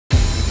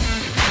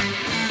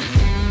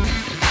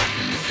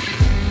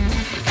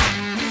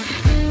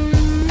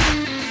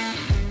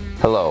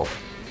Hello,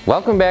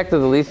 welcome back to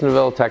the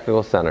Leece-Neville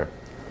Technical Center.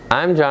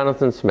 I'm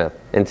Jonathan Smith,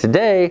 and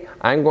today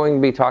I'm going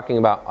to be talking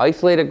about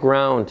isolated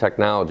ground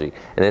technology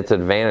and its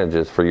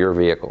advantages for your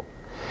vehicle.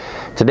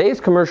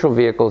 Today's commercial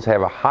vehicles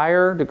have a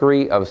higher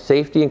degree of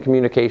safety and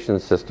communication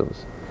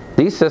systems.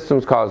 These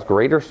systems cause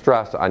greater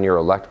stress on your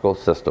electrical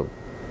system.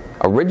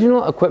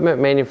 Original equipment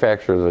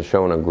manufacturers have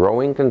shown a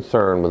growing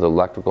concern with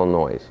electrical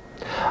noise.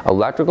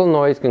 Electrical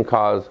noise can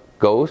cause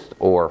ghost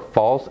or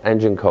false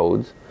engine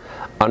codes,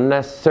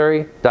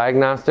 unnecessary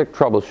diagnostic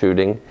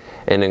troubleshooting,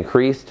 and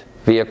increased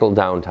vehicle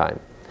downtime.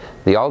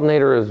 The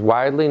alternator is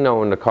widely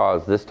known to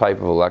cause this type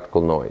of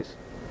electrical noise.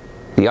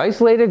 The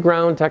isolated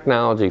ground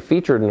technology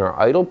featured in our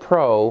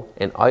IdlePro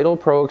and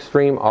IdlePro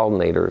Extreme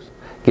alternators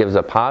gives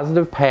a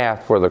positive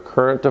path for the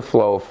current to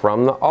flow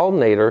from the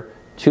alternator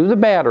to the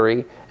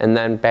battery and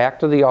then back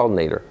to the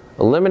alternator,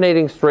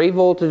 eliminating stray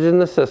voltage in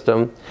the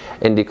system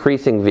and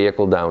decreasing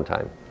vehicle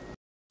downtime.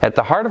 At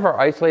the heart of our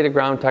isolated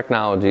ground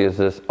technology is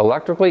this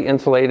electrically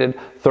insulated,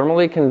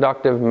 thermally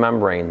conductive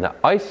membrane that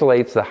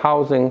isolates the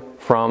housing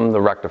from the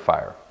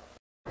rectifier.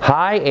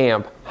 High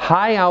amp,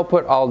 high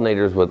output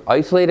alternators with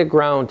isolated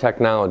ground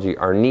technology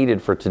are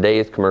needed for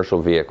today's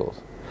commercial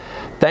vehicles.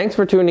 Thanks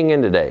for tuning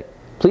in today.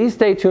 Please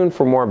stay tuned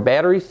for more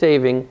battery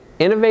saving,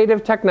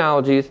 innovative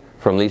technologies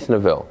from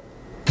Leece-Neville.